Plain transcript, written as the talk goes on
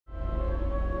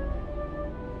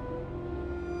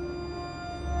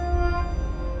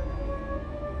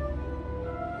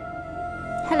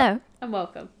Hello. And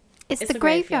welcome. It's the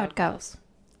Graveyard Girls.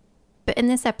 But in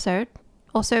this episode,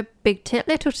 also big tit,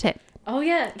 little tit. Oh,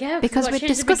 yeah. Because we're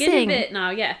discussing... the beginning bit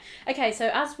now, yeah. Okay, so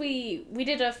as we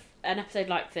did an episode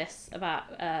like this about,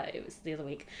 it was the other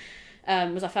week,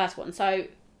 was our first one. So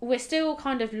we're still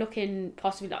kind of looking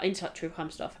possibly like into like true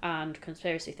crime stuff and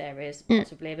conspiracy theories,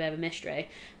 possibly a bit of a mystery.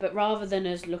 But rather than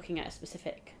us looking at a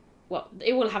specific... Well,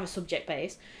 it will have a subject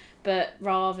base, but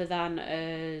rather than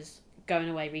us going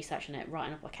away, researching it,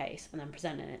 writing up a case, and then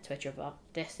presenting it to each other,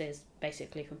 this is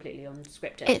basically completely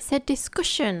unscripted. It's a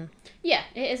discussion. Yeah,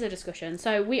 it is a discussion.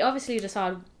 So we obviously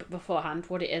decide beforehand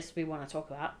what it is we want to talk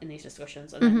about in these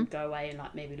discussions, and then go away and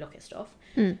like maybe look at stuff.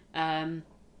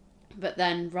 But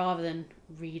then rather than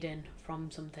reading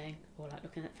from something or like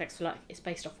looking at facts, like it's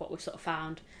based off what we've sort of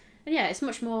found. And yeah, it's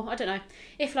much more, I don't know,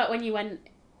 if like when you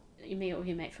meet with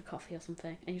your mate for coffee or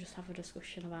something and you just have a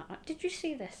discussion about like, did you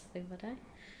see this the other day?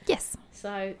 Yes.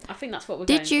 So I think that's what we're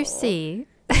going for. Did you see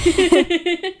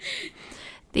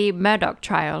the Murdoch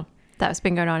trial that's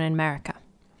been going on in America?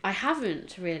 I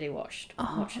haven't really watched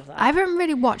much of that. I haven't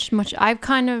really watched much. I've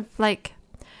kind of like,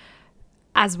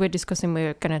 as we're discussing,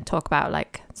 we're going to talk about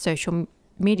like social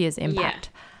media's impact.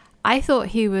 Yeah. I thought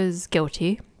he was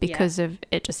guilty because of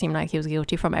it just seemed like he was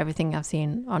guilty from everything I've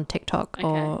seen on TikTok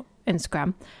or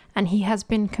Instagram. And he has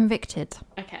been convicted.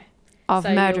 Okay. Of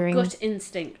murdering. Your gut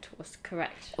instinct was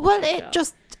correct. Well, it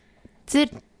just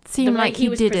did seem like he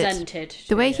did it.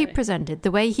 The way he presented,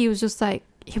 the way he was just like,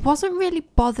 he wasn't really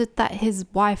bothered that his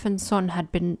wife and son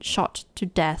had been shot to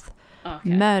death,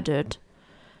 murdered,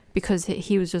 because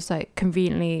he was just like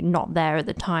conveniently not there at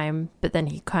the time, but then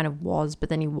he kind of was, but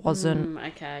then he wasn't.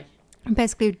 Okay. And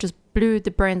basically just blew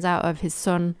the brains out of his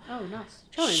son. Oh, nice.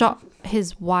 Shot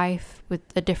his wife with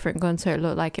a different gun, so it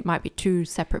looked like it might be two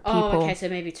separate people. Oh, okay, so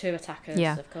maybe two attackers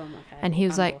have come. Okay. And he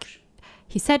was like,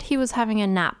 he said he was having a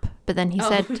nap, but then he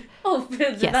said... Oh,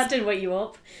 that didn't wake you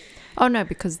up. Oh, no,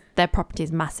 because their property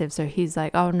is massive, so he's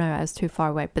like, oh, no, I was too far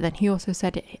away. But then he also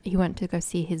said he went to go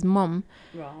see his mum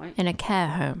in a care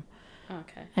home.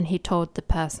 Okay. And he told the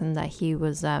person that he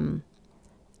was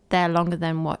there longer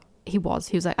than what he was.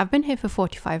 He was like, I've been here for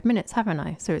 45 minutes, haven't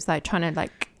I? So it's like trying to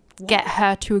like... get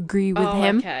her to agree with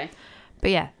him. Okay. But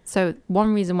yeah, so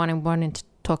one reason why I'm wanting to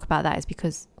talk about that is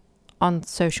because on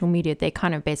social media they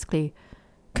kind of basically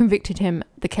convicted him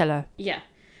the killer. Yeah.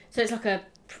 So it's like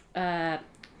a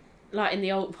like in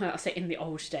the old, well, I say in the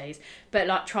old days, but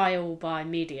like trial by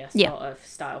media sort of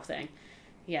style thing.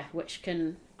 Yeah, which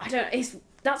can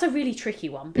that's a really tricky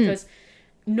one because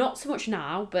not so much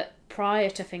now, but prior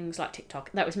to things like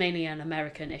TikTok, that was mainly an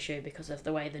American issue because of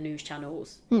the way the news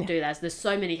channels do theirs. There's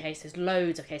so many cases,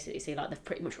 loads of cases that you see, like they've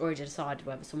pretty much already decided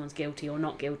whether someone's guilty or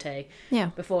not guilty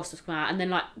before stuff come out. And then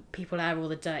like people air all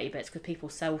the dirty bits because people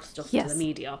sell stuff to the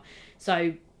media.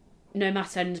 So no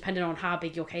matter, depending on how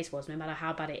big your case was, no matter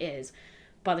how bad it is,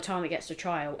 by the time it gets to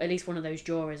trial, at least one of those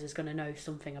jurors is going to know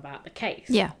something about the case.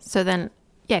 Yeah, so then,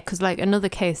 because like another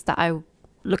case that I'm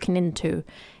looking into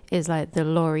is like the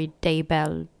Laurie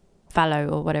Daybell Fallow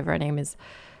or whatever her name is.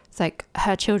 It's like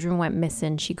her children went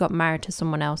missing. She got married to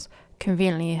someone else.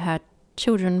 Conveniently, her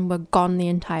children were gone the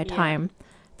entire time.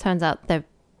 Turns out they're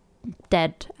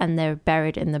dead and they're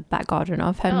buried in the back garden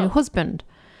of her new husband.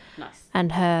 Nice.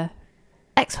 And her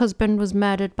ex-husband was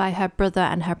murdered by her brother,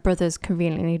 and her brother's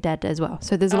conveniently dead as well.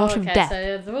 So there's a lot of death.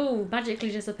 So they've all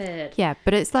magically disappeared. Yeah,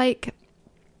 but it's like,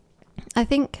 I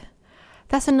think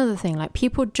that's another thing. Like,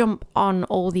 people jump on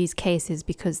all these cases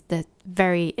because they're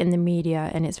very in the media,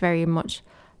 and it's very much,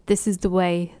 this is the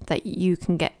way that you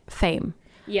can get fame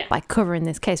by covering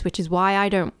this case, which is why I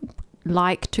don't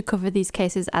like to cover these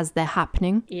cases as they're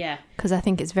happening. Yeah. Because I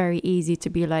think it's very easy to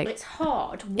be like... It's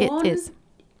hard. It is.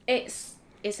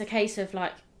 It's a case of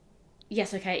like,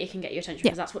 yes, okay, it can get your attention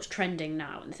because that's what's trending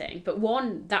now and thing. But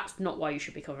one, that's not why you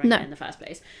should be covering it in the first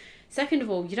place. Second of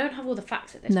all, you don't have all the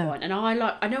facts at this point. And I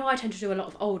know I tend to do a lot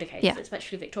of older cases,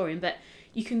 especially Victorian, but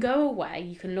you can go away,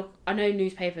 you can look, I know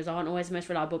newspapers aren't always the most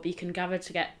reliable, but you can gather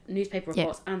to get newspaper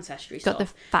reports, ancestry stuff. Got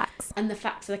the facts. And the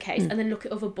facts of the case. And then look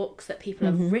at other books that people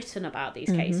have written about these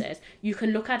cases. You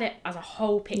can look at it as a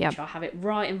whole picture, have it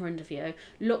right in front of you,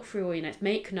 look through all your notes,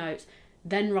 make notes,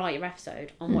 then write your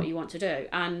episode on what you want to do.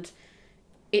 And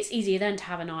it's easier then to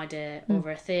have an idea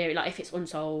or a theory. Like if it's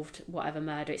unsolved, whatever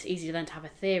murder, it's easier then to have a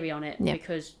theory on it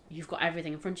because you've got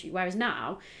everything in front of you. Whereas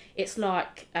now, it's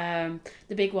like the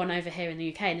big one over here in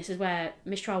the UK, and this is where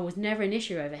mistrial was never an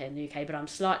issue over here in the UK, but I'm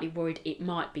slightly worried it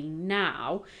might be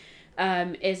now,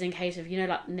 is in case of, you know,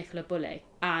 like Nicola Bulley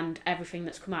and everything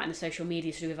that's come out in the social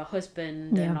media to do with her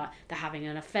husband and like they're having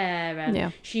an affair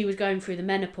and she was going through the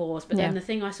menopause, but then the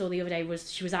thing I saw the other day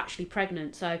was she was actually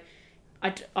pregnant. So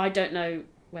I don't know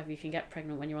whether you can get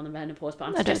pregnant when you're on the menopause, but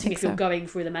I'm I don't suggesting think if you're so. going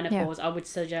through the menopause, I would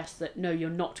suggest that no, you're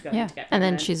not going Yeah. to get And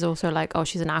pregnant. then she's also like, oh,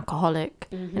 she's an alcoholic.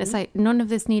 Mhm. And it's like, none of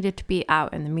this needed to be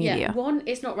out in the media. Yeah, one,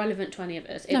 it's not relevant to any of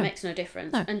us. It No. makes no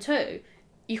difference. No. And two,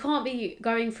 you can't be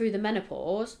going through the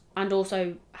menopause and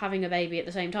also having a baby at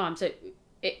the same time. So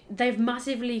they've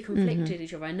massively conflicted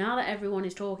each other. And now that everyone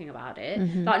is talking about it,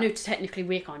 like, I know technically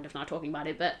we're kind of now talking about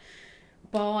it, but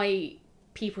by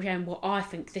people sharing, well, I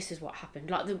think this is what happened.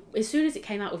 Like, as soon as it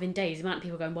came out within days, the amount of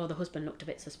people going, well, the husband looked a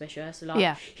bit suspicious.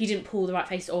 Like, he didn't pull the right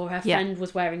face, or her friend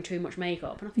was wearing too much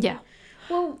makeup. And I think,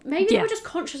 well, maybe they were just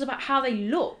conscious about how they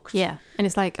looked. Yeah. And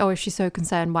it's like, oh, if she's so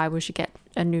concerned, why would she get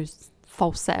a new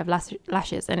false set of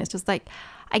lashes? And it's just like,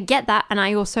 I get that. And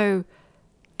I also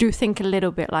do think a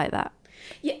little bit like that.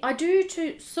 Yeah, I do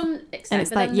to some extent.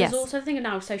 But like, then there's also the thing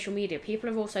now with social media. People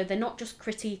are also, they're not just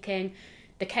critiquing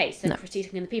the case, they're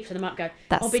critiquing the people. So they might go,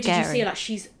 That's oh, but scary. did you see, like,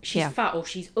 she's fat or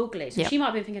she's ugly? So she might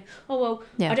have been thinking, oh, well,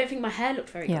 I don't think my hair looked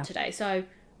very good today, so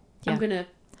I'm going to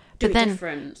do it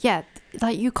different. Yeah,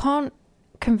 like, you can't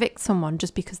convict someone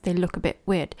just because they look a bit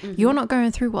weird. You're not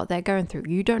going through what they're going through.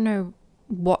 You don't know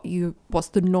what's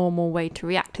the normal way to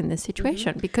react in this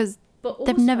situation because But also,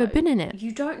 they've never been in it.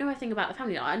 You don't know anything about the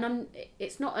family, and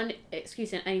it's not an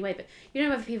excuse in any way, but you know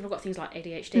whether people have got things like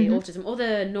ADHD, autism, or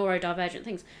the neurodivergent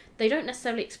things. They don't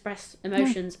necessarily express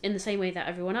emotions in the same way that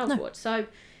everyone else would. So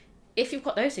if you've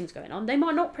got those things going on, they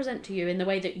might not present to you in the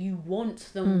way that you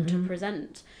want them to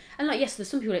present. And like, yes, there's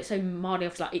some people it's so mildly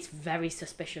off, like, it's very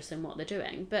suspicious in what they're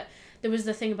doing. But there was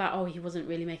the thing about, oh, he wasn't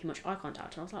really making much eye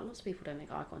contact. And I was like, lots of people don't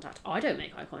make eye contact. I don't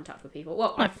make eye contact with people.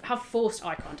 Well, I have forced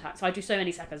eye contact. So I do so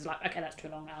many seconds, like, okay, that's too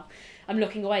long now. I'm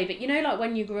looking away. But you know, like,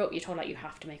 when you grew up, you're told, like, you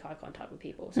have to make eye contact with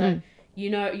people. So, you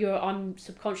know, I'm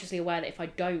subconsciously aware that if I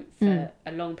don't for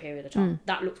a long period of time,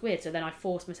 that looks weird. So then I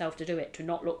force myself to do it to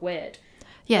not look weird.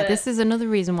 Yeah, this is another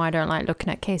reason why I don't like looking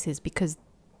at cases, because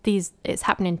it's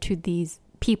happening to these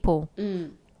people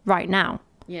right now.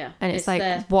 Yeah. And it's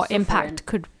like, what impact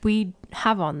could we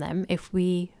have on them if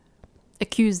we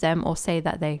accuse them or say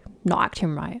that they're not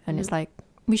acting right? And it's like,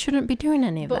 we shouldn't be doing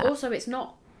any of that. But also, it's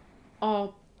not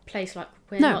our place. Like,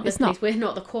 we're not the police. We're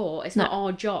not the court. It's not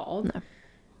our job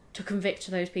to convict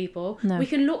those people. We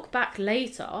can look back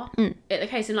later at the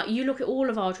case, and like, you look at all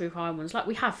of our true crime ones, like,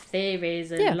 we have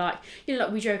theories, and like, you know,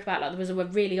 like, we joke about, like, there was a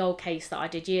really old case that I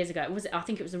did years ago. I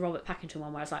think it was the Robert Packington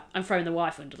one, where I was like, I'm throwing the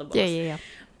wife under the bus. Yeah.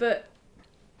 But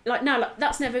like, no, like,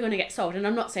 that's never going to get solved, and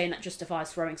I'm not saying that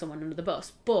justifies throwing someone under the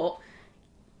bus, but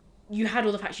you had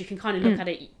all the facts. You can kind of look at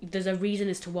it. There's a reason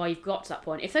as to why you've got to that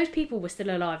point. If those people were still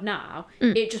alive now,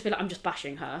 it'd just be like, I'm just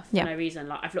bashing her for no reason.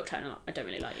 Like, I've looked at her and I don't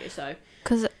really like you. So,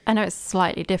 because I know it's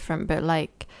slightly different, but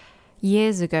like,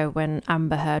 years ago when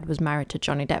Amber Heard was married to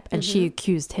Johnny Depp and she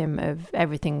accused him of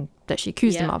everything that she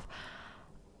accused him of,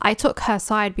 I took her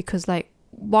side because, like,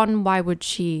 one, why would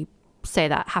she say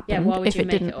that happened if it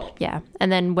didn't?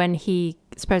 And then when he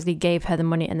supposedly gave her the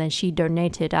money and then she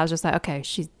donated, I was just like, okay,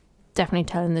 she's definitely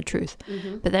telling the truth.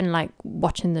 But then, like,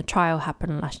 watching the trial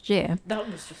happen last year,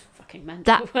 that was just fucking mental.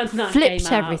 That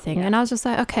flipped everything. And I was just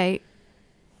like, okay,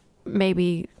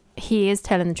 maybe he is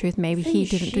telling the truth, maybe he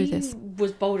didn't do this.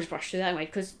 Was bold as brush through that way,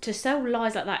 because to sell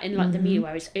lies like that in, like, the media,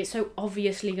 where it's so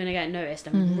obviously going to get noticed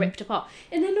and ripped apart,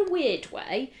 and in a weird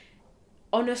way,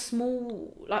 on a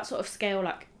small, like, sort of scale,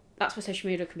 like, that's where social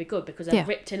media can be good, because they're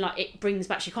ripped in, like, it brings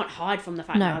back, she can't hide from the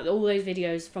fact that all those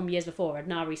videos from years before had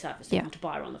now resurfaced to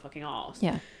buy her on the fucking arse.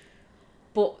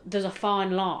 But there's a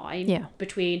fine line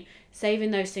between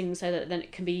saving those things so that then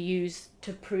it can be used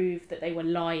to prove that they were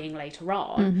lying later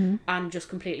on, and just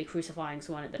completely crucifying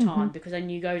someone at the time, because then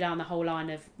you go down the whole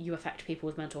line of, you affect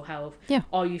people's mental health.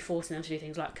 Are you forcing them to do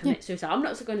things like commit suicide? I'm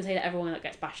not going to say that everyone that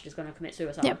gets bashed is going to commit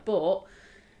suicide, but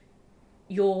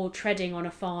you're treading on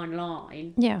a fine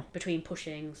line between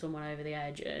pushing someone over the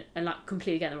edge and like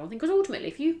completely getting the wrong thing. Because ultimately,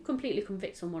 if you completely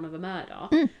convict someone of a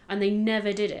murder and they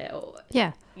never did it,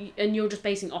 and you're just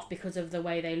basing it off because of the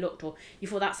way they looked, or you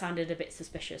thought that sounded a bit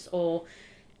suspicious, or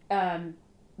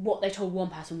what they told one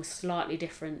person was slightly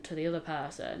different to the other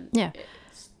person.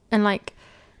 And like,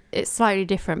 it's slightly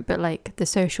different, but like, the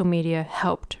social media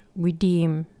helped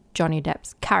redeem Johnny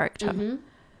Depp's character.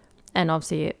 And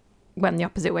obviously it went the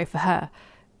opposite way for her,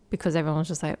 because everyone was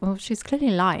just like, well, she's clearly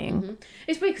lying.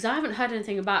 It's weird, because I haven't heard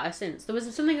anything about her since. There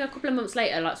was something a couple of months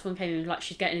later, like, someone came in, like,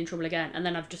 she's getting in trouble again, and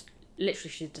then I've just literally,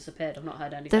 she's disappeared. I've not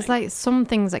heard anything. There's like some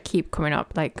things that keep coming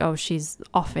up, like, oh, she's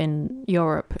off in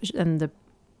Europe, and the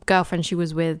girlfriend she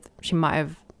was with, she might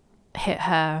have hit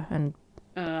her, and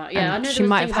I know she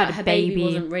might have had her a baby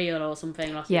wasn't real or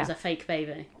something, like it was a fake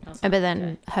baby. But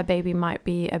then her baby might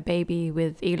be a baby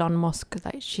with Elon Musk,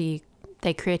 like, she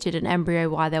they created an embryo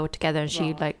while they were together, and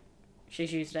she Right.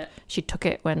 She's used it. she took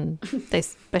it when they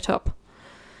split up.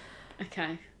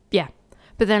 Okay. Yeah,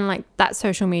 but then like that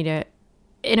social media,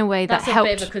 in a way, That's that a helped.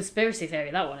 bit of a conspiracy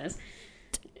theory, that one is.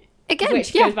 Again,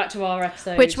 Which yeah, goes back to our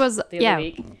episode which was the other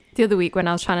week. the other week when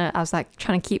I was trying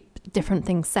to keep different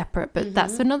things separate, but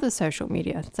that's another social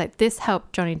media. It's like this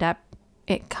helped Johnny Depp.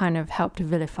 It kind of helped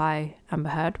vilify Amber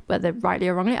Heard, whether rightly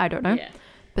or wrongly, I don't know. Yeah.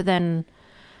 But then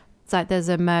it's like there's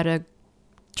a murder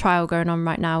trial going on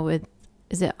right now with,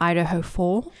 is it Idaho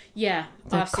 4? Yeah.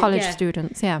 The college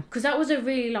students, yeah. Because that was a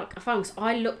really, like, I found,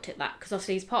 I looked at that, because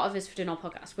obviously as part of us for doing our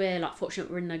podcast, we're, like,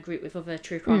 fortunate we're in a group with other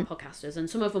true crime podcasters, and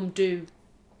some of them do,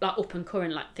 like, up and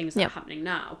current, like, things that are happening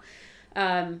now.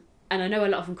 And I know a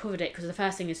lot of them covered it, because the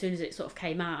first thing, as soon as it sort of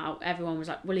came out, everyone was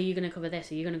like, well, are you going to cover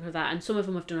this? Are you going to cover that? And some of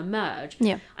them have done a merge.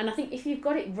 Yeah. And I think if you've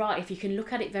got it right, if you can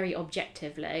look at it very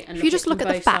objectively, and if you just look at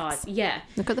the both facts. sides, yeah.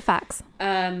 Look at the facts.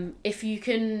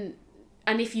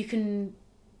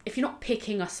 If you're not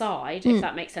picking a side, if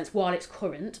that makes sense, while it's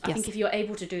current, I think if you're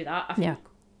able to do that, I think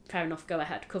fair enough, go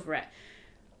ahead, cover it.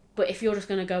 But if you're just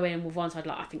going to go in with one side,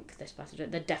 like, I think this person,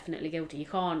 they're definitely guilty. You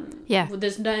can't. Yeah. Well,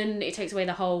 it takes away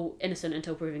the whole innocent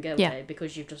until proven guilty,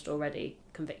 because you've just already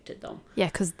convicted them. Yeah,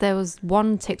 because there was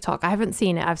one TikTok, I haven't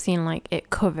seen it, I've seen like it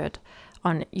covered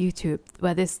on YouTube,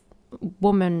 where this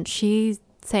woman, she's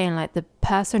saying like the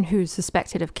person who's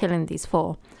suspected of killing these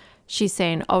 4, she's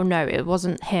saying, oh no, it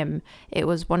wasn't him, it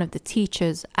was one of the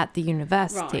teachers at the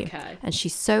university. Right, okay. And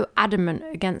she's so adamant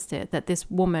against it that this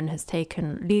woman has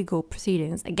taken legal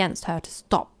proceedings against her to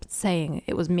stop saying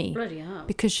it was me. Bloody hell.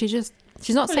 Because she's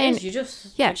not saying... you're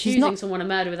just she's accusing not someone of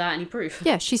murder without any proof.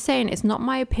 Yeah, she's saying it's not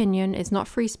my opinion, it's not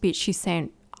free speech. She's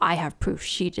saying, I have proof,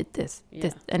 she did this.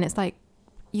 And it's like,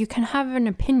 you can have an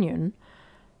opinion,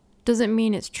 doesn't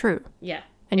mean it's true. Yeah.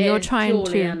 And you're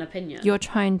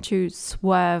trying to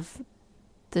swerve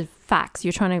the facts.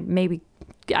 You're trying to maybe,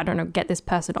 I don't know, get this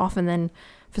person off, and then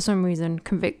for some reason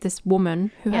convict this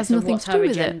woman who has nothing to do with it.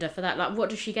 What's her agenda for that? Like, what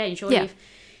does she gain? Surely,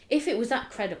 if it was that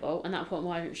credible and that point,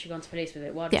 why didn't she go to police with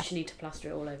it? Why does she need to plaster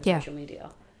it all over social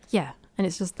media? Yeah, and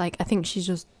it's just like, I think she's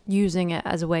just using it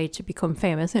as a way to become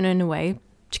famous, and in a way,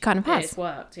 she kind of has. It's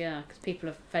worked, yeah, because people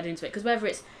have fed into it. Because whether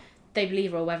it's they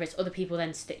believe her or whether it's other people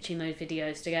then stitching those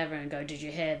videos together and go, did you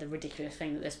hear the ridiculous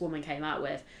thing that this woman came out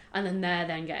with? And then they're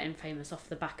then getting famous off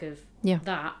the back of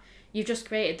that. You've just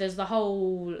created, there's the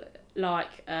whole,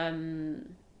 like, the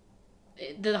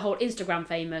whole Instagram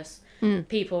famous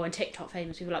people and TikTok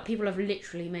famous people. Like, people have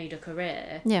literally made a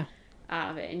career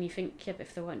out of it. And you think, yeah, but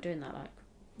if they weren't doing that, like,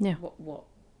 what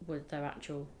would their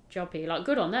actual job be? Like,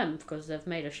 good on them, because they've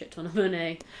made a shit ton of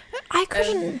money. I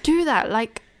couldn't do that.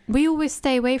 Like, we always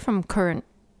stay away from current,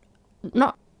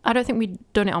 I don't think we've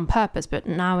done it on purpose, but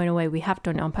now in a way we have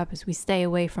done it on purpose. We stay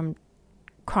away from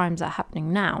crimes that are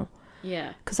happening now.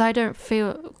 Yeah. Because I don't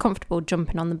feel comfortable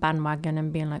jumping on the bandwagon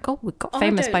and being like, oh, we got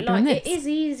famous by doing this. It is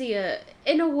easier,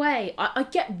 in a way. I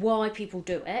get why people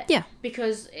do it. Yeah.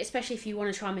 Because, especially if you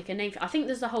want to try and make a name I think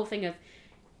there's the whole thing of,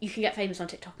 you can get famous on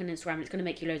TikTok and Instagram and it's going to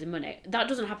make you loads of money. That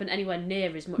doesn't happen anywhere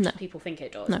near as much as people think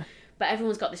it does. No. But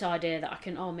everyone's got this idea that I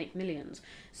can, make millions.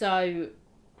 So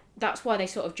that's why they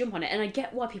sort of jump on it. And I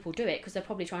get why people do it, because they're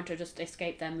probably trying to just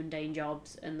escape their mundane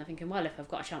jobs, and they're thinking, well, if I've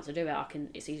got a chance to do it,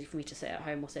 it's easy for me to sit at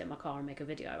home or sit in my car and make a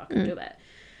video. I can do it.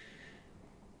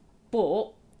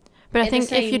 But I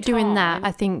think if you're doing that,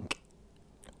 I think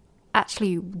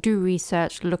actually do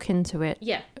research, look into it.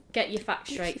 Yeah, get your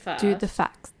facts straight first. Do the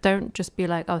facts. Don't just be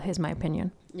like, oh, here's my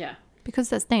opinion. Yeah. Because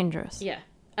that's dangerous. Yeah.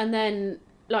 And then,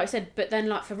 like I said, but then,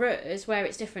 like, for us, where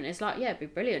it's different, it's like, yeah, it'd be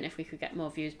brilliant if we could get more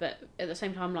views, but at the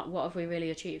same time, like, what have we really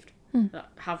achieved?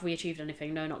 Like, have we achieved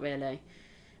anything? No, not really.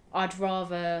 I'd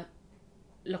rather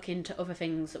look into other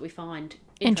things that we find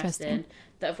interesting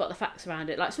that have got the facts around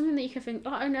it, like something that you can think,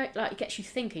 like, I know, like, it gets you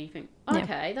thinking. You think,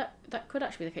 okay, that could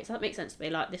actually be the case. That makes sense to me.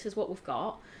 Like, this is what we've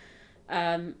got,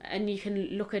 and you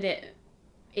can look at it.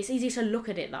 It's easy to look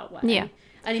at it that way. Yeah.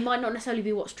 And it might not necessarily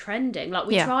be what's trending. Like,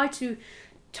 we try to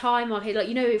time our case, like,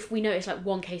 if we notice like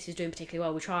one case is doing particularly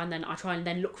well, I try and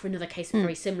then look for another case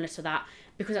very similar to that,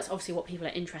 because that's obviously what people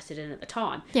are interested in at the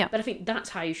time. Yeah. But I think that's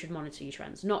how you should monitor your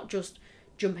trends, not just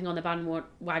jumping on the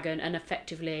bandwagon and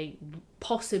effectively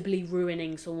possibly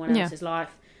ruining someone else's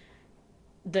life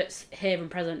that's here and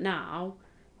present now,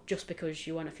 just because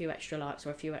you want a few extra likes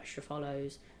or a few extra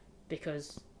follows,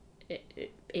 because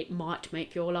it might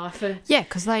make your life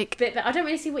because like but I don't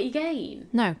really see what you gain.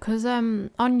 No, because on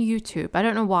YouTube, I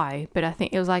don't know why, but I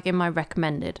think it was like in my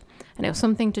recommended, and it was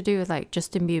something to do with like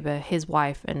Justin Bieber, his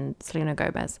wife, and Selena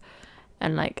Gomez,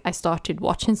 and like I started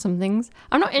watching some things.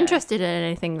 I'm not interested in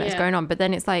anything that's going on, but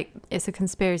then it's like it's a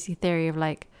conspiracy theory of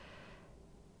like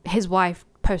his wife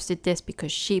posted this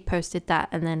because she posted that,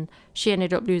 and then she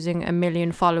ended up losing 1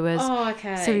 million followers. Oh,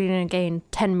 okay. Selena gained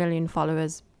 10 million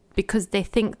followers because they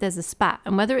think there's a spat,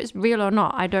 and whether it's real or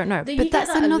not, I don't know. You But get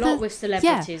that's that another a lot with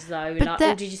celebrities, though. but Like,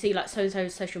 or did you see like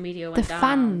so-and-so's social media went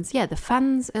down? the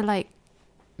fans are like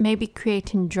maybe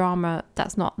creating drama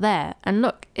that's not there, and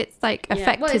look, it's like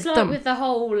affected Well, it's like them. with the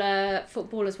whole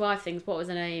footballer's wife things. What was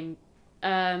her name?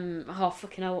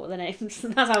 Fucking hell, what were the names?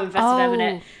 That's how invested I'm in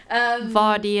it.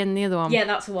 Vardy and the other one. Yeah,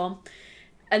 that's the one.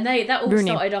 And that all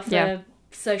Rooney. started off the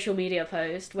social media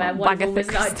post where one of them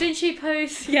was like, didn't she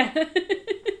post? Yeah.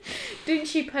 Didn't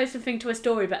she post something to a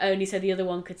story, but only so the other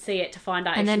one could see it to find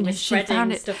out And if then she was she found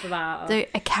spreading it- stuff about her? The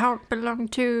account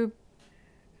belonged to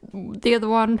the other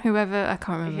one, whoever, I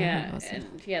can't remember who it Yeah, was.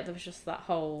 and there was just that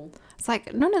whole... It's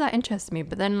like none of that interests me,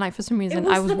 but then like for some reason It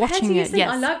I was the watching pettiest it. thing. Yes,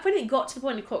 I like when it got to the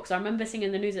point in court, because I remember seeing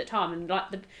in the news at the time, and like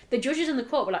the judges in the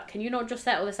court were like, "Can you not just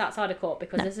settle this outside of court,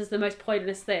 because this is the most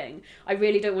pointless thing. I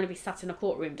really don't want to be sat in a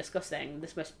courtroom discussing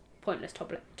this most pointless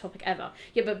topic ever."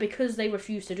 Yeah, but because they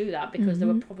refused to do that, because they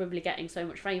were probably getting so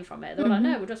much fame from it, they were like,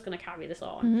 "No, we're just going to carry this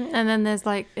on." And then there's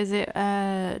like, is it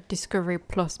Discovery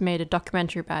Plus made a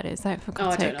documentary about it? Is that for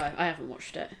God's I don't sake? know. I haven't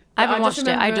watched it. I haven't But watched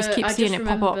it. I just keep seeing it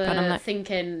pop up, and I'm remember like,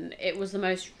 thinking it was the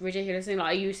most ridiculous thing.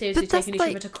 Like, are you seriously But that's taking each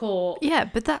other like- to court? yeah,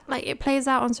 but that like it plays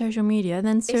out on social media, and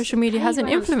then social media has an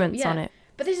playground stuff, influence yeah. on it.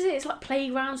 But this is it. It's like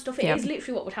playground stuff. It Yeah. is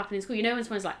literally what would happen in school. You know, when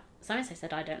someone's like, "So-and-so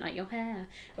said I don't like your hair,"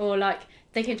 or like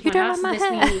they came to You my don't house like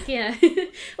this my hair. week, yeah,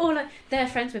 or like they're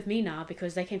friends with me now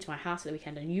because they came to my house at the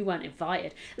weekend and you weren't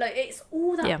invited. Like, it's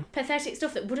all that Yeah. pathetic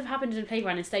stuff that would have happened in a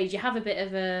playground. Instead, you have a bit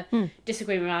of a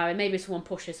disagreement about it. Maybe someone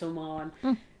pushes someone.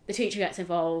 The teacher gets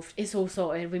involved. It's all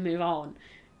sorted. We move on.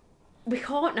 We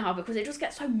can't now because it just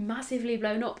gets so massively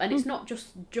blown up, and it's not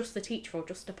just the teacher or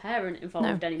just a parent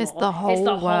involved anymore. it's the whole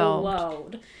whole world.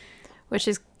 world. Which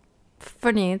is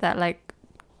funny that like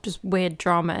just weird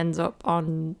drama ends up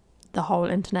on the whole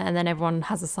internet, and then everyone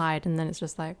has a side, and then it's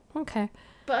just like, okay,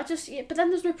 But but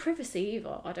then there's no privacy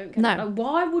either. I don't get No. it. Like,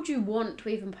 why would you want to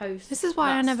even post? this is why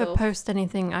that I never stuff? post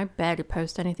anything. I barely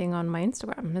post anything on my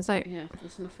Instagram. It's like Yeah,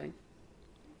 there's nothing.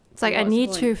 it's like I What's the need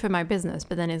point? to for my business,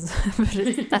 but then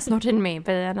that's not in me.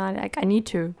 But then I need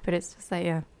to, but it's just like,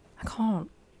 yeah, I can't.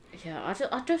 Yeah,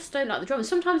 I just don't like the drama.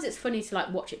 Sometimes it's funny to like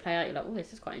watch it play out. You're like, oh,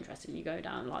 this is quite interesting. You go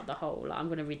down like the whole. Like, I'm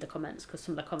going to read the comments because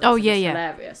some of the comments are just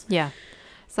hilarious. Yeah.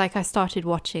 It's like I started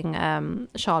watching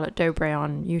Charlotte Dobre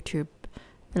on YouTube,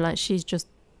 and like she's just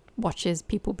watches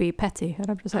people be petty, and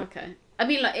I'm just like, Okay. I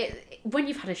mean, like when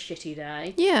you've had a shitty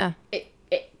day, yeah,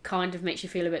 it kind of makes you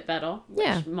feel a bit better, which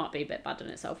Yeah. might be a bit bad in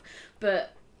itself.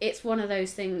 But it's one of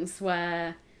those things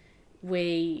where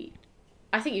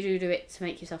I think you do it to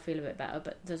make yourself feel a bit better,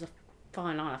 but there's a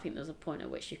fine line. I think there's a point at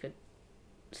which you could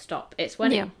stop. It's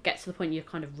when Yeah. it gets to the point you're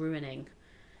kind of ruining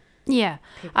yeah.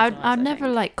 people's I'd lives, I never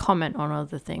think. like comment on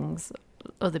other things,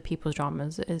 other people's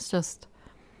dramas. It's just,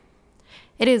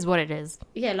 it is what it is.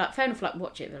 Yeah, like fair enough, like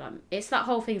watch it, but like it's that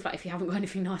whole thing of like if you haven't got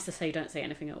anything nice to say, don't say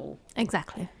anything at all.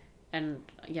 Exactly. And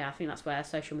yeah, I think that's where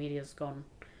social media's gone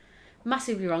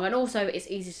massively wrong. And also, it's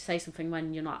easy to say something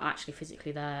when you're not actually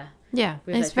physically there. Yeah,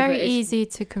 With it's those people, very it's- easy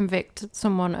to convict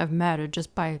someone of murder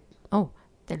just by, oh,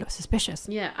 they look suspicious.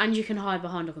 Yeah, and you can hide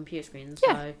behind a computer screen.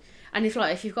 Yeah. So, and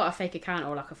if you've got a fake account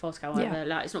or like a false account, whatever,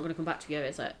 like it's not going to come back to you,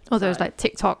 is it? All those So- like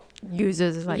TikTok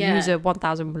users, like Yeah. user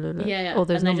 1000, blah, blah, blah, yeah, all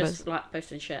those and they're numbers. just like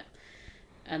posting shit,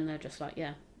 and they're just like,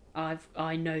 yeah,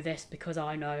 I know this because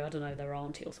I know, I don't know, their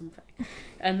auntie or something,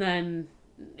 and then.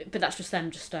 But that's just them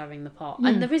just stirring the pot.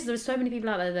 And there's so many people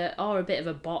out there that are a bit of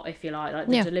a bot, if you like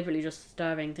they're Yeah. deliberately just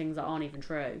stirring things that aren't even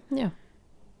true Yeah.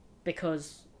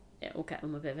 because it will get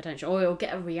them a bit of attention or it'll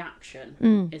get a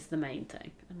reaction is the main thing.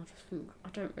 And I just think I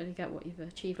don't really get what you've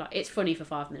achieved. Like, it's funny for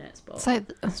 5 minutes, but It's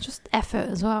like, it's just effort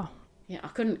as well. yeah, I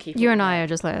couldn't keep You up and with I it. are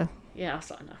just like, Yeah, I was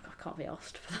like, no, I can't be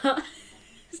asked for that.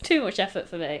 It's too much effort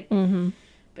for me. mm-hmm.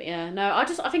 But yeah, no, I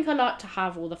think I like to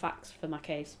have all the facts for my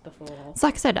case before. It's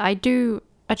like I said, I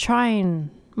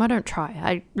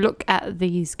look at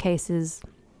these cases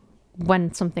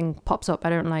when something pops up. I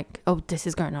don't like, oh, this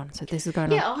is going on, so this is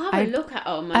going Yeah, on. I'll have a look at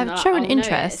them. And I've shown I'll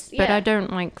interest, notice. but Yeah. I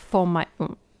don't like form my,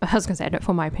 I was going to say, I don't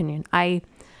form my opinion. I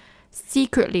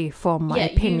secretly form my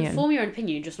opinion. You form your own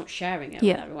opinion, just not sharing it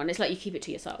Yeah. with everyone. It's like you keep it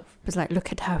to yourself. It's like,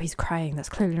 look at how he's crying. That's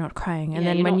clearly not crying. And Yeah,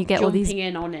 then you're when not you get all jumping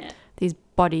in on it. these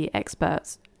body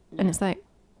experts, and it's like,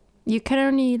 you can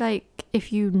only like,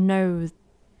 if you've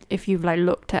like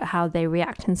looked at how they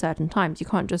react in certain times, you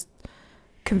can't just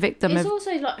convict them It's of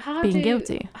also like being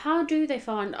guilty. How do they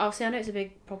find? Obviously, I know it's a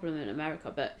big problem in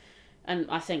America, and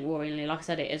I think worryingly, like I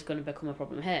said, it is going to become a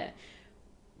problem here.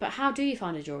 But how do you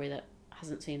find a jury that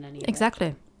hasn't seen any of it?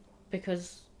 Exactly.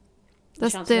 Because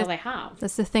chances are they have.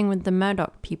 That's the thing with the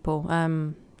Murdoch people.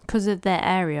 Because of their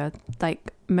area,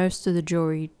 like, most of the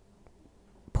jury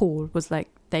pool was like,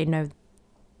 they know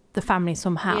the family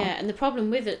somehow. Yeah, and the problem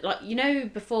with it, like, you know,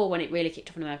 before when it really kicked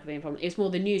off in America being a problem, it was more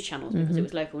the news channels because it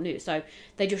was local news. So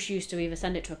they just used to either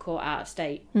send it to a court out of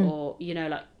state or, you know,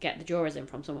 like, get the jurors in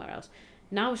from somewhere else.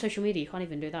 Now with social media, you can't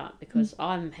even do that because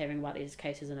I'm hearing about these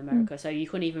cases in America. So you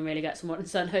couldn't even really get someone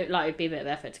sent over. Like, it'd be a bit of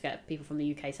effort to get people from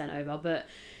the UK sent over, but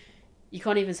you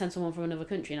can't even send someone from another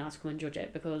country now to come and judge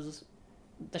it because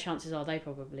the chances are they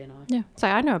probably know. Yeah, so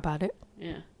I know about it.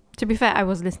 Yeah. To be fair, I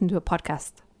was listening to a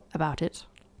podcast about it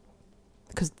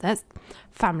because there's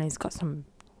family's got some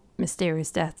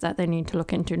mysterious deaths that they need to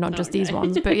look into, not just these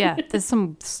ones, but yeah, there's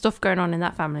some stuff going on in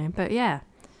that family. But yeah,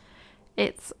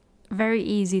 it's very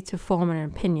easy to form an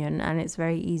opinion and it's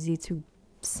very easy to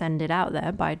send it out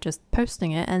there by just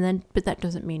posting it, and then but that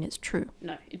doesn't mean it's true.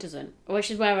 No, it doesn't. Which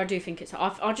is where I do think it's.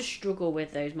 I just struggle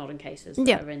with those modern cases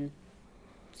that are in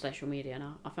social media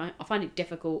now. I find it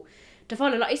difficult to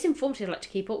follow. Like, it's informative, like, to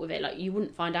keep up with it. Like, you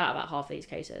wouldn't find out about half these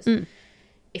cases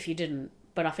if you didn't.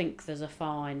 But I think there's a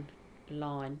fine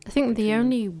line. I think the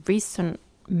only recent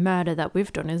murder that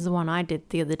we've done is the one I did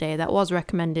the other day that was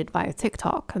recommended via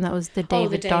TikTok, and that was the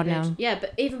David Donnell. Yeah,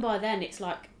 but even by then, it's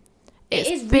like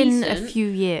it's been recent. A few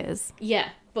years. Yeah,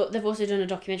 but they've also done a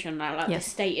documentary on that, like, the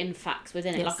stating facts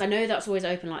within it. Like, I know that's always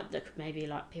open, like, maybe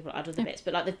like people add other bits,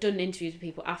 but like they've done interviews with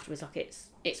people afterwards. Like,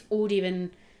 it's already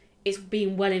been, it's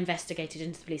being well investigated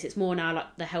into the police. It's more now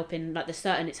like they're helping, like, they're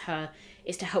certain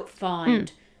it's to help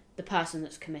find the person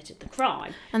that's committed the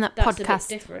crime. And that's podcast, a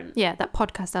bit different. Yeah, that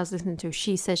podcast I was listening to,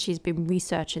 she says she's been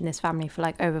researching this family for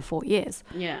like over 4 years.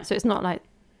 Yeah. So it's not like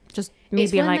just me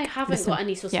being like, they haven't got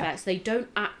any suspects, they don't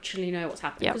actually know what's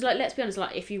happened. Because like, let's be honest,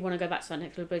 like, if you want to go back to that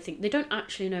Nicola Bulley thing, they don't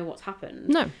actually know what's happened.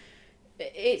 No.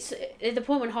 It's at the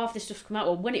point when half this stuff's come out,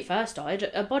 or when it first died,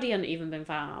 a body hadn't even been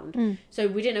found. So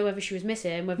we didn't know whether she was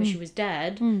missing, whether she was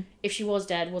dead. If she was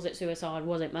dead, was it suicide,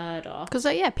 was it murder? Because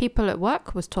people at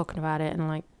work was talking about it and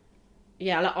like,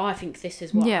 yeah, like, I think this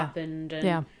is what happened.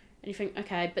 And you think,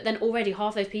 okay, but then already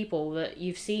half those people that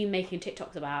you've seen making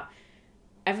TikToks about,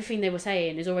 everything they were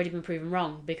saying has already been proven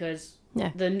wrong because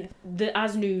the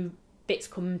as new bits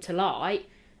come to light,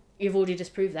 you've already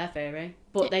disproved their theory.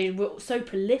 But they were so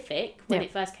prolific when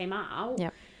it first came out,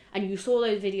 and you saw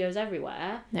those videos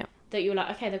everywhere, that you were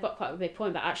like, okay, they've got quite a big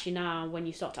point, but actually now when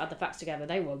you start to add the facts together,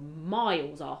 they were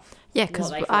miles off. Yeah,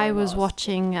 because I was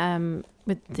watching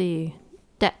with the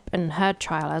Depp and her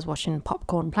trial, I was watching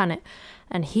Popcorn Planet,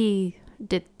 and he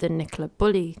did the Nicola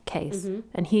Bulley case,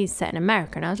 and he's set in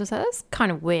America, and I was just like, that's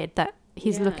kind of weird that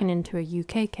he's looking into a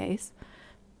UK case,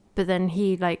 but then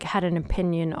he like had an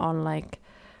opinion on, like,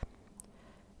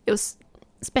 it was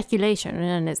speculation,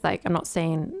 and it's like, I'm not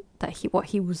saying that what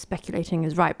he was speculating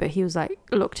is right, but he was like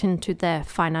looked into their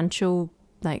financial,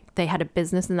 like, they had a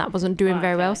business and that wasn't doing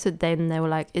very well, so then they were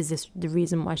like, is this the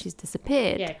reason why she's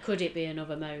disappeared? Yeah, could it be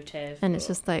another motive? And it's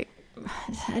just like,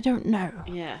 I don't know.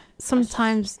 Yeah.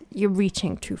 Sometimes you're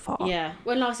reaching too far. Yeah.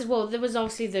 Well, like I said, there was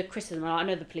obviously the criticism. I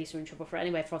know the police were in trouble for it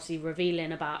anyway, for obviously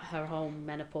revealing about her whole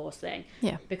menopause thing.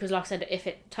 Yeah. Because, like I said, if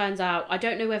it turns out, I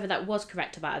don't know whether that was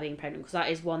correct about her being pregnant, because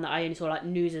that is one that I only saw, like,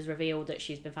 news has revealed that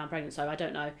she's been found pregnant, so I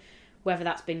don't know whether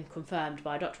that's been confirmed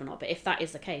by a doctor or not. But if that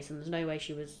is the case, then there's no way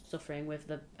she was suffering with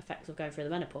the effects of going through the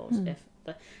menopause.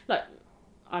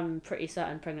 I'm pretty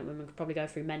certain pregnant women could probably go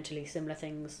through mentally similar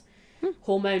things,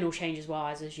 hormonal changes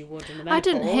wise, as you would in the menopause. I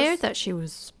didn't hear that she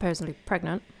was supposedly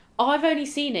pregnant. I've only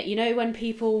seen it, you know, when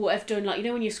people have done, like, you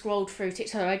know, when you scrolled through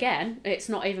TikTok, again, it's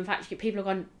not even factual. People have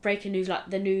gone, breaking news, like,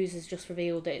 the news has just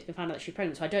revealed that it's been found out that she's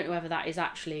pregnant. So I don't know whether that is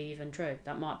actually even true.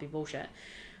 That might be bullshit.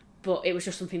 But it was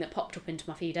just something that popped up into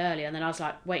my feed earlier, and then I was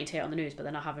like, waiting to hear it on the news, but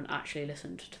then I haven't actually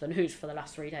listened to the news for the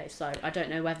last 3 days, so I don't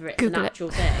know whether it's an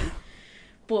actual thing.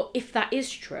 But if that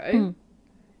is true,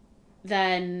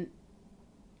 then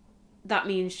that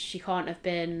means she can't have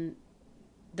been,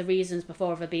 the reasons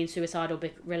before of her being suicidal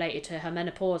related to her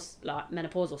menopause, like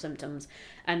menopausal symptoms,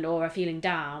 and or her feeling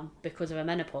down because of her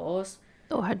menopause.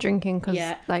 Or her drinking, because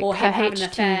like, or her having an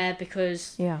affair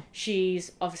because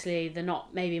she's obviously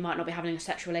might not be having a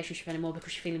sexual relationship anymore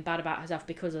because she's feeling bad about herself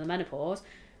because of the menopause.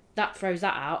 That throws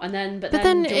that out, and then but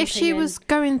then if she was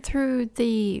going through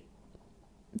the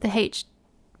H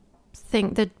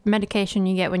thing, the medication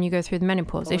you get when you go through the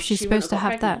menopause, if she's supposed to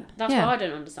have pregnant. That's what I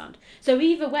don't understand. So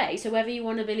either way, so whether you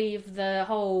want to believe the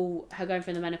whole her going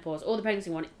through the menopause or the pregnancy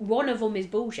one of them is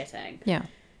bullshitting. Yeah,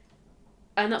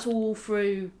 and that's all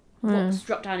through what's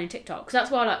dropped down in TikTok, because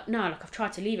that's why I've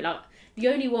tried to leave it. Like, the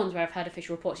only ones where I've heard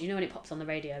official reports, you know, when it pops on the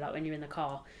radio, like when you're in the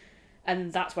car,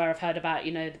 And that's where I've heard about,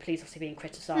 the police obviously being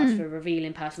criticised for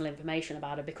revealing personal information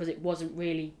about her because it wasn't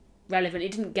really relevant.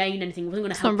 It didn't gain anything. It wasn't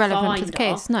going to help It's not relevant find to the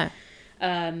case,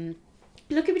 no.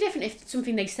 Look, it'd be different if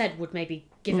something they said would maybe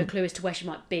give a clue as to where she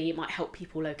might be. It might help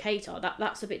people locate her.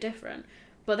 That's a bit different.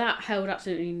 But that held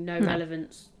absolutely no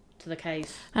relevance to the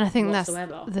case. And I think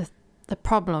whatsoever. that's the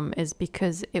problem is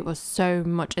because it was so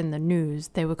much in the news.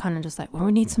 They were kind of just like, well,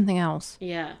 we need something else.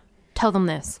 Yeah. Tell them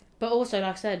this. But also,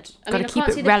 like I said, I Gotta mean, I keep can't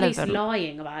it see the relevant. police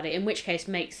lying about it. In which case,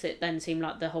 makes it then seem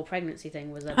like the whole pregnancy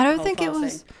thing was a I don't whole think it farce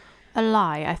was thing. a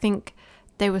lie. I think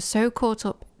they were so caught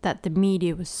up that the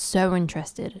media was so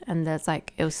interested, and there's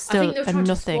like it was I still think they were a trying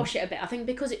nothing. to squash it a bit. I think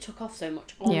because it took off so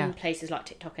much on places like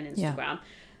TikTok and Instagram,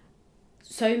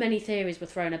 so many theories were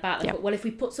thrown about. They thought, well, if we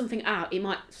put something out, it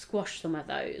might squash some of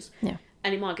those. Yeah.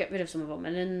 And it might get rid of some of them.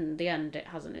 And in the end, it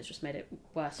hasn't. It's just made it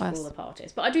worse for all the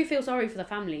parties. But I do feel sorry for the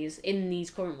families in these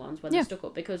current ones when they're stuck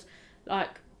up because,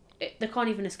 like, they can't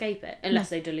even escape it unless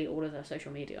they delete all of their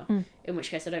social media. In which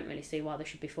case, I don't really see why they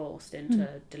should be forced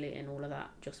into deleting all of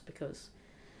that just because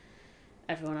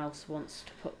everyone else wants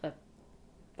to put their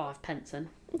 5 pence in.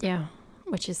 Yeah,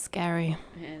 which is scary.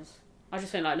 It is. I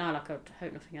just think, like, no, like, I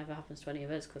hope nothing ever happens to any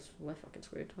of us because we're fucking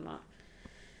screwed. I'm like,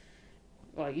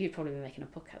 well, you'd probably be making a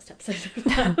podcast episode of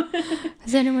that.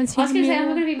 Has anyone seen I was going to say, am I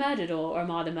Mira? going to be murdered or am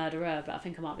I the murderer? But I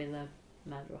think I might be the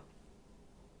murderer.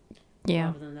 Yeah.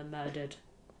 Rather than the murdered.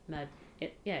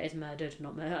 It is murdered,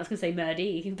 not murdered. I was going to say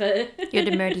murdy, but... You're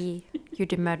the murdered. You're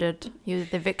the murdered. You're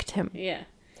the victim Yeah.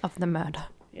 of the murder.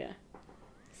 Yeah.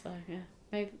 So,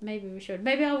 yeah. Maybe we should.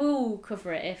 Maybe I will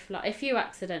cover it if you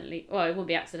accidentally... Well, it won't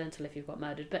be accidental if you've got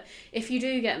murdered, but if you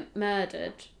do get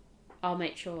murdered, I'll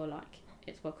make sure, like,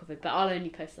 it's well covered. But I'll only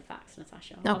post the facts,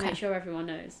 Natasha. I'll make sure everyone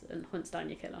knows and hunts down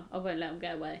your killer. I won't let them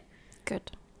get away.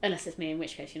 Good. Unless it's me, in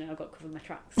which case, I've got to cover my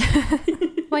tracks.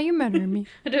 Why are you murdering me?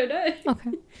 I don't know.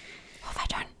 Okay. What have I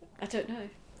done? I don't know.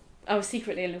 I was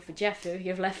secretly in love with Jeff, who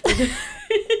you've left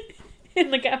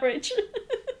in the garage.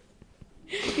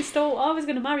 I was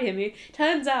going to marry him.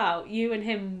 Turns out you and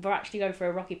him were actually going for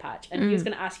a rocky patch and he was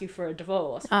going to ask you for a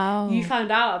divorce. Oh. You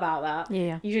found out about that.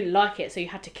 Yeah. You didn't like it, so you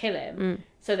had to kill him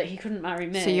so that he couldn't marry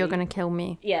me. So you're going to kill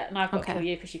me? Yeah, and I've got to kill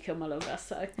you because you killed my lover,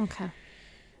 so... Okay.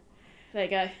 There you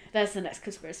go. There's the next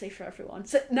conspiracy for everyone.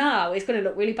 So now it's going to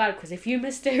look really bad because if you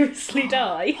mysteriously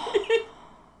die...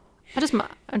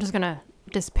 I'm just going to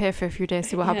disappear for a few days,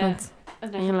 see what happens.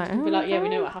 And then you're like, be like, yeah, we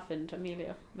know what happened.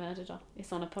 Amelia murdered her.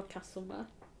 It's on a podcast somewhere.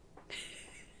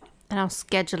 And I'll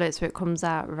schedule it so it comes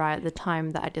out right at the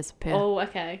time that I disappear. Oh,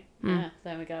 okay. Yeah,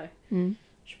 there we go.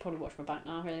 Should probably watch my back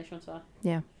now, really, shouldn't I?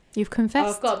 Yeah. You've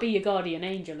confessed. I've got to be your guardian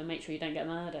angel and make sure you don't get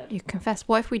murdered. You confessed.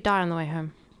 What if we die on the way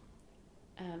home?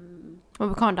 Well,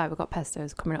 we can't die. We've got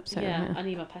pestos coming up soon. Yeah, I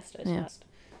need my pestos first.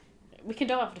 We can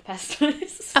die after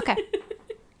pestos. Okay.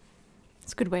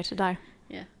 It's a good way to die.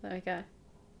 Yeah, there we go.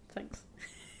 Thanks.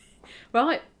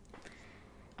 Right.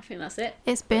 I think that's it.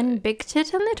 It's been big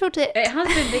tit and little tit. It has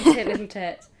been big tit, little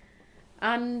tit.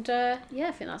 And I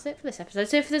think that's it for this episode.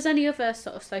 So if there's any other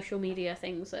sort of social media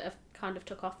things that have kind of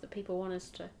took off that people want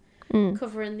us to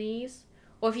cover in these,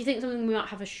 or if you think something we might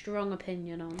have a strong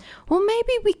opinion on. Well,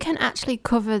 maybe we can actually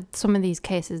cover some of these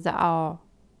cases that are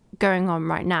going on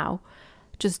right now.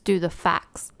 Just do the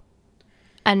facts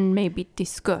and maybe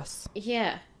discuss.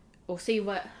 Yeah. Or see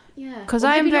what... Yeah. Because Or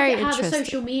I am maybe very look at how interested. the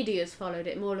social media's followed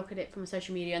it, more look at it from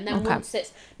social media. And then once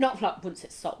it's... Not like once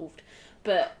it's solved,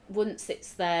 but once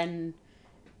it's then...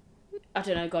 I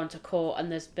don't know, gone to court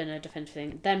and there's been a defensive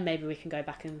thing, then maybe we can go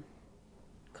back and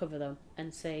cover them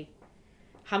and see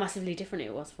how massively different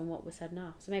it was from what was said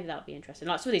now. So maybe that would be interesting.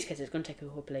 Like, some of these cases, it's going to take a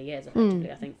couple of years,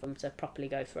 effectively, I think, for them to properly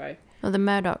go through. Well, the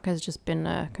Murdoch has just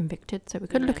been convicted, so we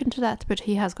could look into that. But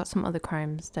he has got some other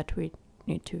crimes that we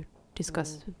need to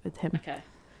discuss with him. Okay.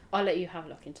 I'll let you have a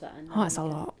look into that. And Oh, it's a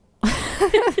lot.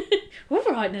 All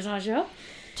right, Natasha.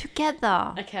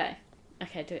 Together. Okay,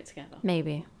 do it together.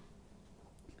 Maybe.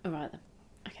 All right, then.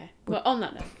 Okay. Well, on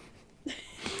that note,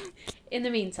 in the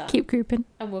meantime... Keep creeping.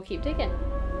 And we'll keep digging.